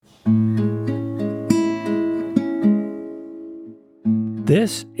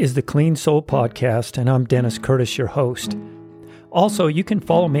This is the Clean Soul Podcast, and I'm Dennis Curtis, your host. Also, you can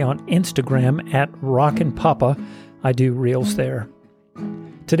follow me on Instagram at Rockin' Papa. I do reels there.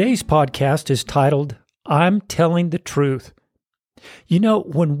 Today's podcast is titled, I'm Telling the Truth. You know,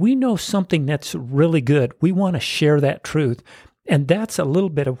 when we know something that's really good, we want to share that truth, and that's a little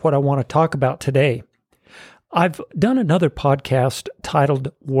bit of what I want to talk about today. I've done another podcast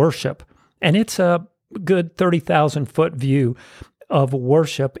titled Worship, and it's a good 30,000-foot view of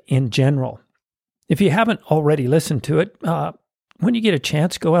worship in general. If you haven't already listened to it, when you get a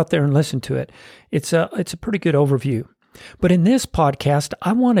chance, go out there and listen to it. It's a pretty good overview. But in this podcast,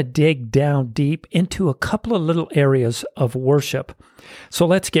 I want to dig down deep into a couple of little areas of worship. So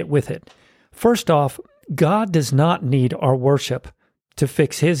let's get with it. First off, God does not need our worship to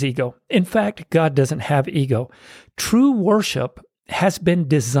fix his ego. In fact, God doesn't have ego. True worship has been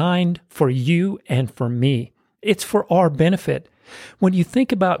designed for you and for me. It's for our benefit. When you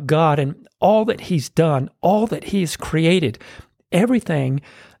think about God and all that he's done, all that he's created, everything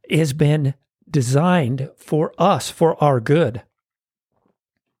has been designed for us, for our good.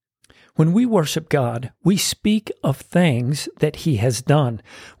 When we worship God, we speak of things that he has done.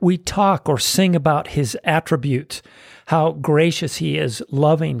 We talk or sing about his attributes, how gracious he is,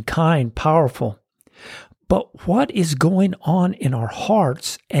 loving, kind, powerful. But what is going on in our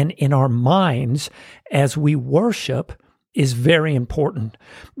hearts and in our minds as we worship is very important.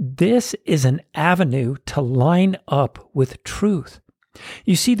 This is an avenue to line up with truth.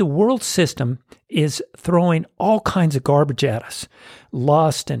 You see, the world system is throwing all kinds of garbage at us.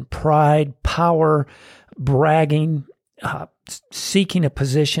 Lust and pride, power, bragging, seeking a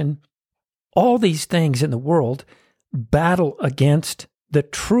position. All these things in the world battle against the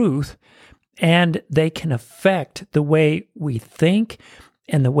truth, and they can affect the way we think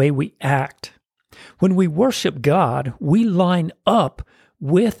and the way we act. When we worship God, we line up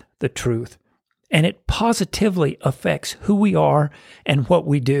with the truth, and it positively affects who we are and what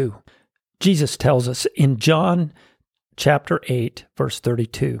we do. Jesus tells us in John chapter 8, verse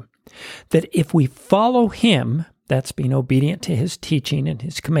 32, that if we follow him, that's being obedient to his teaching and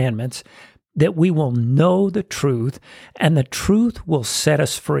his commandments, that we will know the truth, and the truth will set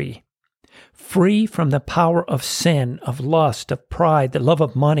us free. Free from the power of sin, of lust, of pride, the love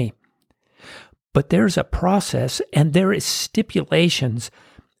of money. But there's a process and there is stipulations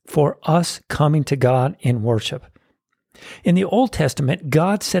for us coming to God in worship. In the Old Testament,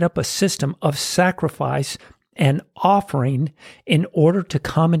 God set up a system of sacrifice and offering in order to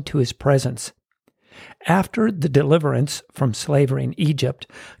come into his presence. After the deliverance from slavery in Egypt,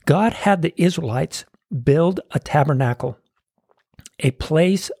 God had the Israelites build a tabernacle, a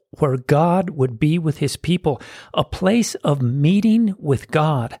place where God would be with his people, a place of meeting with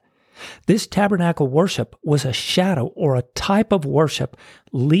God. This tabernacle worship was a shadow or a type of worship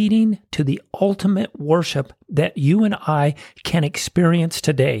leading to the ultimate worship that you and I can experience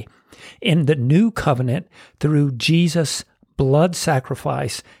today in the new covenant through Jesus' blood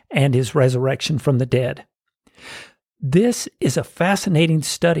sacrifice and his resurrection from the dead. This is a fascinating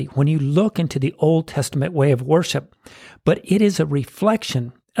study when you look into the Old Testament way of worship, but it is a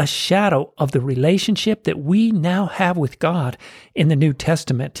reflection, a shadow of the relationship that we now have with God in the New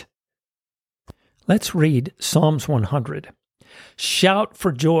Testament. Let's read Psalms 100. Shout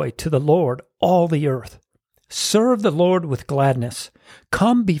for joy to the Lord, all the earth. Serve the Lord with gladness.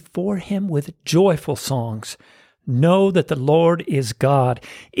 Come before him with joyful songs. Know that the Lord is God.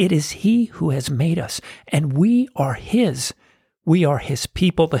 It is he who has made us, and we are his. We are his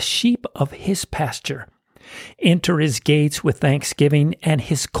people, the sheep of his pasture. Enter his gates with thanksgiving and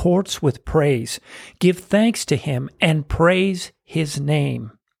his courts with praise. Give thanks to him and praise his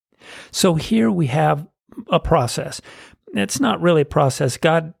name. So here we have a process. It's not really a process.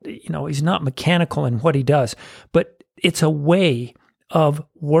 God, he's not mechanical in what he does, but it's a way of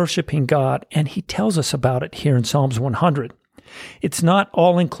worshiping God, and he tells us about it here in Psalms 100. It's not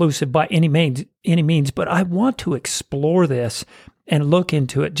all-inclusive by any means, but I want to explore this and look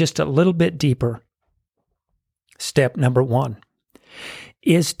into it just a little bit deeper. Step number 1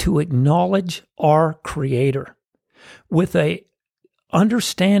 is to acknowledge our Creator with a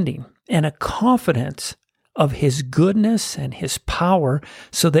understanding and a confidence of his goodness and his power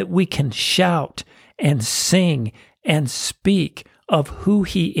so that we can shout and sing and speak of who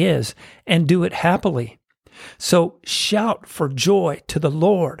he is and do it happily. So shout for joy to the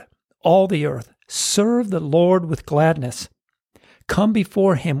Lord, all the earth. Serve the Lord with gladness. Come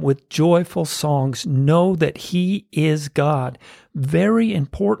before him with joyful songs. Know that he is God. Very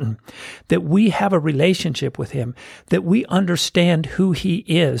important that we have a relationship with him, that we understand who he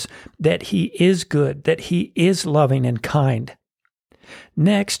is, that he is good, that he is loving and kind.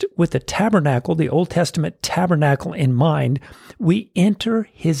 Next, with the tabernacle, the Old Testament tabernacle in mind, we enter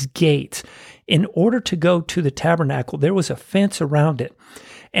his gates. In order to go to the tabernacle, there was a fence around it,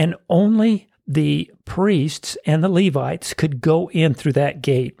 and only the priests and the Levites could go in through that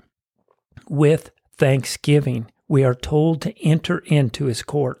gate with thanksgiving. We are told to enter into his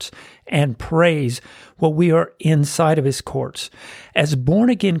courts and praise while we are inside of his courts. As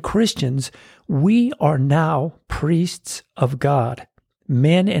born-again Christians, we are now priests of God.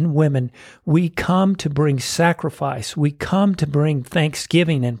 Men and women, we come to bring sacrifice. We come to bring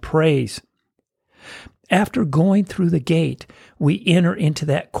thanksgiving and praise. After going through the gate, we enter into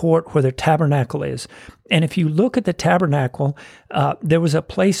that court where the tabernacle is. And if you look at the tabernacle, there was a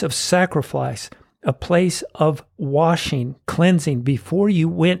place of sacrifice, a place of washing, cleansing before you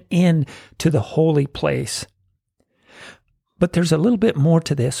went in to the holy place. But there's a little bit more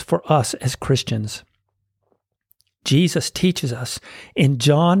to this for us as Christians. Jesus teaches us in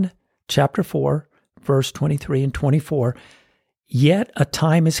John chapter 4, verse 23 and 24, "Yet a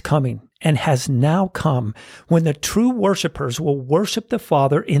time is coming, and has now come, when the true worshipers will worship the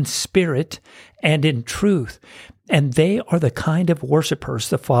Father in spirit and in truth. And they are the kind of worshipers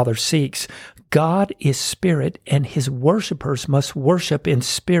the Father seeks. God is spirit, and his worshipers must worship in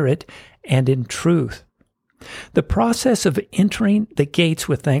spirit and in truth." The process of entering the gates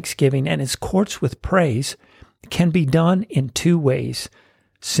with thanksgiving and his courts with praise can be done in two ways: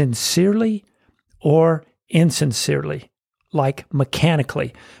 sincerely or insincerely. Like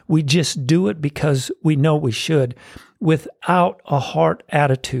mechanically. We just do it because we know we should, without a heart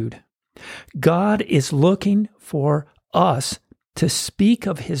attitude. God is looking for us to speak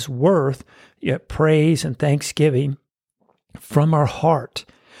of his worth, praise and thanksgiving, from our heart,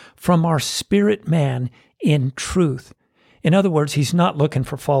 from our spirit man in truth. In other words, he's not looking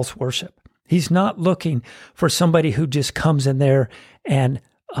for false worship. He's not looking for somebody who just comes in there and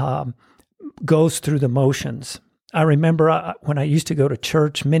goes through the motions. I remember when I used to go to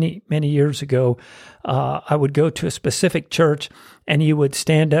church many, many years ago, I would go to a specific church and you would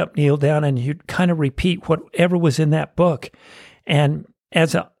stand up, kneel down, and you'd kind of repeat whatever was in that book. And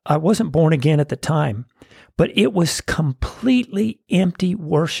I wasn't born again at the time, but it was completely empty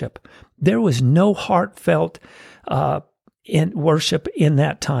worship. There was no heartfelt in worship in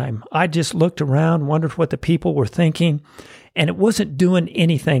that time. I just looked around, wondered what the people were thinking, and it wasn't doing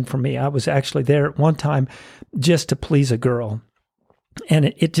anything for me. I was actually there at one time just to please a girl.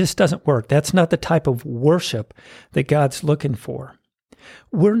 And it just doesn't work. That's not the type of worship that God's looking for.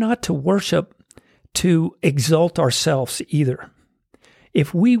 We're not to worship to exalt ourselves either.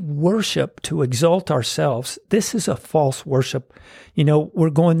 If we worship to exalt ourselves, this is a false worship. We're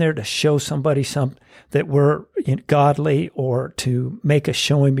going there to show somebody that we're godly, or to make a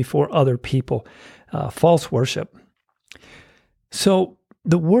showing before other people. False worship. So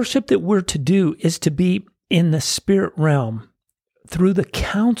the worship that we're to do is to be in the spirit realm through the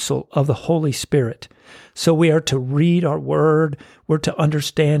counsel of the Holy Spirit. So we are to read our word, we're to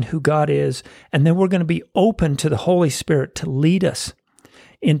understand who God is, and then we're going to be open to the Holy Spirit to lead us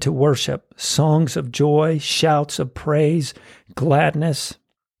into worship, songs of joy, shouts of praise, gladness.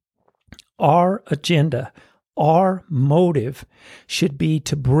 Our agenda, our motive should be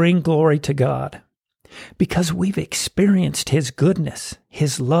to bring glory to God, because we've experienced his goodness,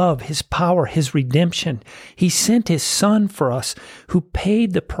 his love, his power, his redemption. He sent his Son for us, who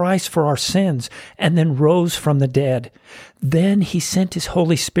paid the price for our sins and then rose from the dead. Then he sent his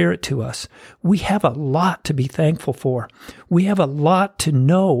Holy Spirit to us. We have a lot to be thankful for. We have a lot to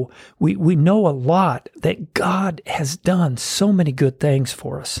know. We know a lot that God has done so many good things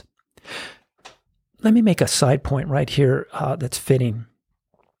for us. Let me make a side point right here that's fitting.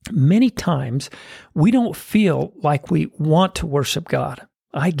 Many times, we don't feel like we want to worship God.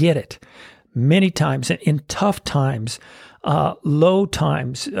 I get it. Many times, in tough times, low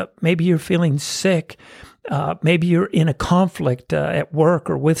times, maybe you're feeling sick, maybe you're in a conflict at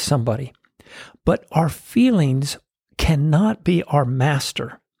work or with somebody. But our feelings cannot be our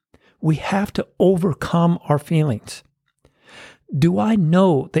master. We have to overcome our feelings. Do I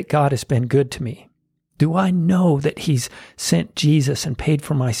know that God has been good to me? Do I know that he's sent Jesus and paid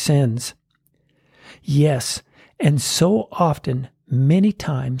for my sins? Yes, and so often, many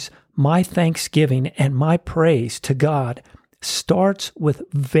times, my thanksgiving and my praise to God starts with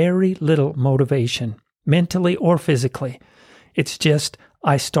very little motivation, mentally or physically. It's just,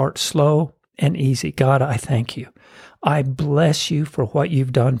 I start slow and easy. God, I thank you. I bless you for what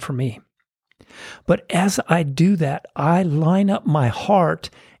you've done for me. But as I do that, I line up my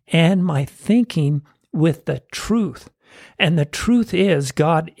heart and my thinking with the truth. And the truth is,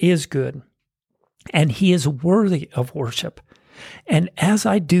 God is good, and he is worthy of worship. And as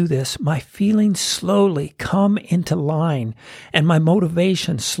I do this, my feelings slowly come into line, and my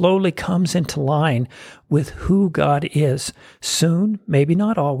motivation slowly comes into line with who God is. Soon, maybe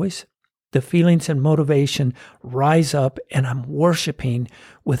not always, the feelings and motivation rise up, and I'm worshiping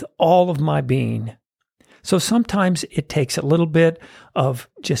with all of my being. So sometimes it takes a little bit of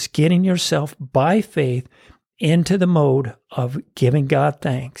just getting yourself by faith into the mode of giving God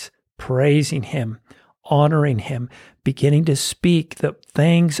thanks, praising Him, honoring Him, beginning to speak the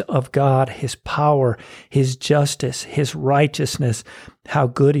things of God, His power, His justice, His righteousness, how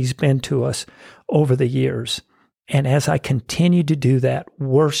good He's been to us over the years. And as I continue to do that,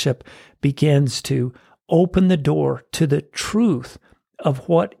 worship begins to open the door to the truth of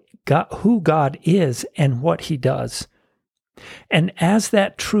who God is and what He does. And as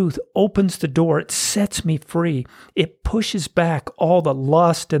that truth opens the door, it sets me free. It pushes back all the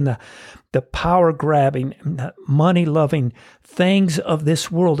lust and the power-grabbing, and the money-loving things of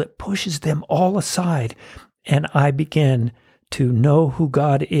this world. It pushes them all aside, and I begin to know who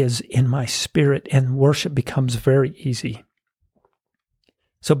God is in my spirit, and worship becomes very easy.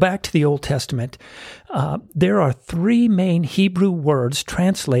 So back to the Old Testament, there are three main Hebrew words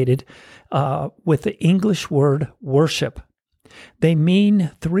translated with the English word worship. They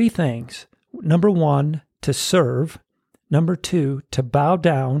mean three things. Number one, to serve. Number two, to bow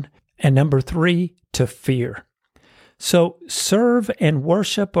down. And number three, to fear. So serve and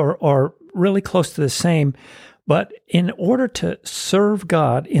worship are really close to the same. But in order to serve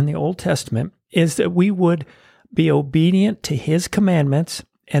God in the Old Testament is that we would be obedient to His commandments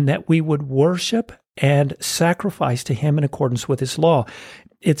and that we would worship and sacrifice to Him in accordance with His law.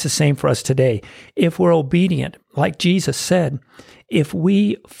 It's the same for us today. If we're obedient, like Jesus said, if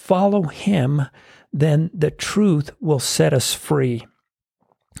we follow Him, then the truth will set us free.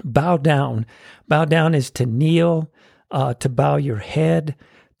 Bow down. Bow down is to kneel, to bow your head,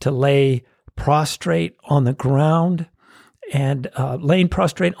 to lay prostrate on the ground. And laying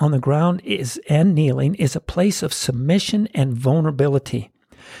prostrate on the ground and kneeling is a place of submission and vulnerability.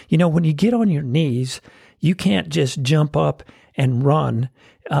 You know, when you get on your knees, you can't just jump up and run.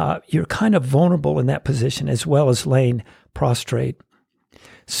 You're kind of vulnerable in that position as well as laying prostrate.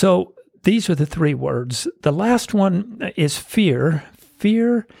 So these are the three words. The last one is fear.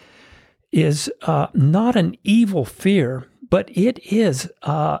 Fear is not an evil fear, but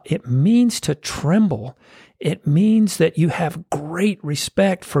it means to tremble. It means that you have great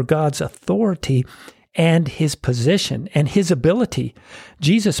respect for God's authority and His position and His ability.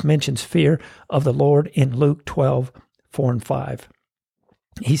 Jesus mentions fear of the Lord in Luke 12:4-5.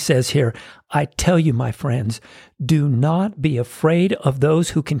 He says here, I tell you, my friends, do not be afraid of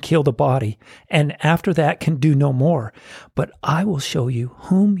those who can kill the body, and after that can do no more. But I will show you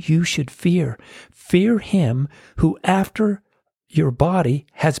whom you should fear. Fear Him who, after your body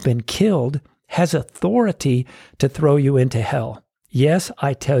has been killed, has authority to throw you into hell. Yes,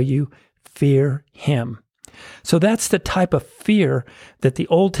 I tell you, fear Him. So that's the type of fear that the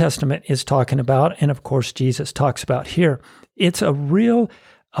Old Testament is talking about, and of course Jesus talks about here. It's a real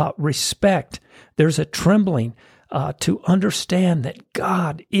respect. There's a trembling to understand that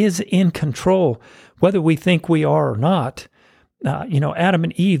God is in control, whether we think we are or not. Adam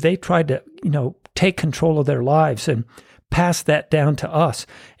and Eve, they tried to, take control of their lives and pass that down to us.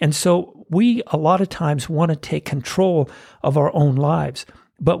 And so we, a lot of times, want to take control of our own lives.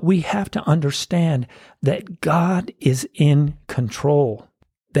 But we have to understand that God is in control,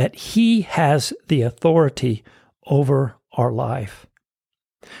 that He has the authority over our life.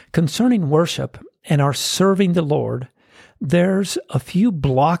 Concerning worship and our serving the Lord, there's a few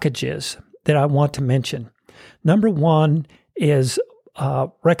blockages that I want to mention. Number one is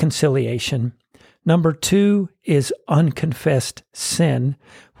reconciliation. Number two is unconfessed sin,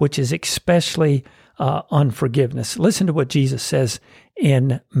 which is especially unforgiveness. Listen to what Jesus says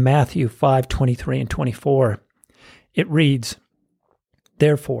in Matthew 5:23 and 24. It reads,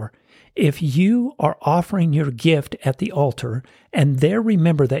 Therefore, if you are offering your gift at the altar and there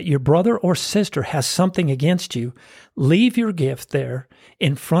remember that your brother or sister has something against you, leave your gift there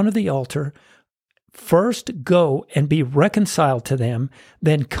in front of the altar. First go and be reconciled to them,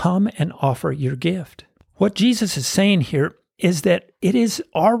 then come and offer your gift. What Jesus is saying here is that it is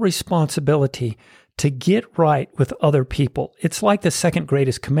our responsibility to get right with other people. It's like the second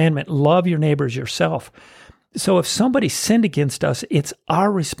greatest commandment, love your neighbor as yourself. So if somebody sinned against us, it's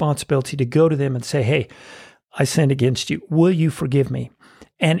our responsibility to go to them and say, hey, I sinned against you. Will you forgive me?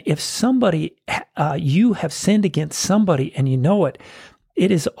 And if you have sinned against somebody and you know it,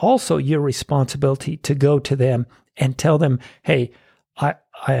 it is also your responsibility to go to them and tell them, hey,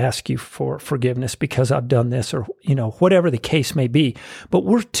 I ask you for forgiveness because I've done this, or, whatever the case may be. But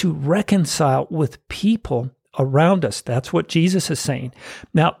we're to reconcile with people around us. That's what Jesus is saying.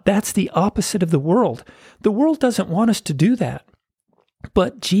 Now, that's the opposite of the world. The world doesn't want us to do that.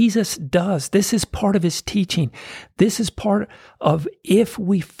 But Jesus does. This is part of his teaching. This is part of, if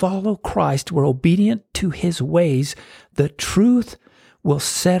we follow Christ, we're obedient to his ways, the truth will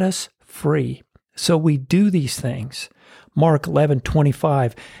set us free. So we do these things. Mark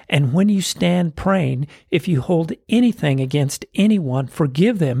 11:25, and when you stand praying, if you hold anything against anyone,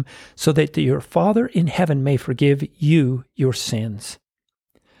 forgive them, so that your Father in heaven may forgive you your sins.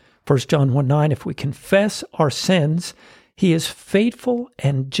 1 John 1:9, if we confess our sins, he is faithful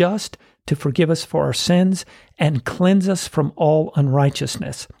and just to forgive us for our sins and cleanse us from all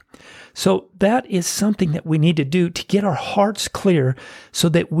unrighteousness. So that is something that we need to do to get our hearts clear so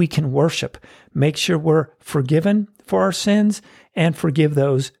that we can worship. Make sure we're forgiven for our sins and forgive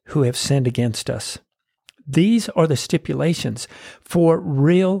those who have sinned against us. These are the stipulations for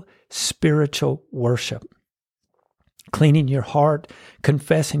real spiritual worship. Cleaning your heart,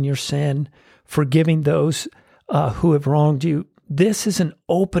 confessing your sin, forgiving those who have wronged you. This is an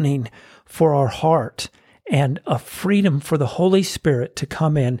opening for our heart and a freedom for the Holy Spirit to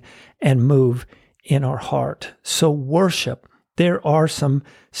come in and move in our heart. So worship, there are some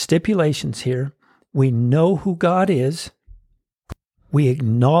stipulations here. We know who God is. We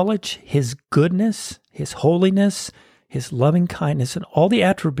acknowledge his goodness, his holiness, his loving kindness, and all the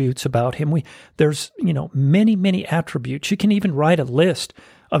attributes about him. There's many, many attributes. You can even write a list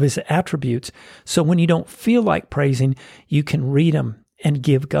of his attributes. So when you don't feel like praising, you can read them and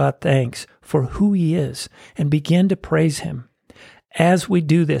give God thanks for who he is and begin to praise him. As we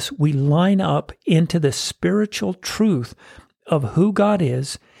do this, we line up into the spiritual truth of who God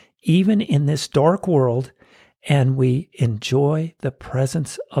is, even in this dark world, and we enjoy the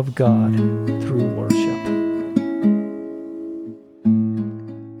presence of God through worship.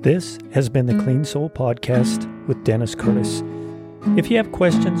 This has been the Clean Soul Podcast with Dennis Curtis. If you have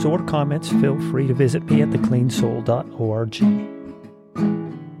questions or comments, feel free to visit me at thecleansoul.org.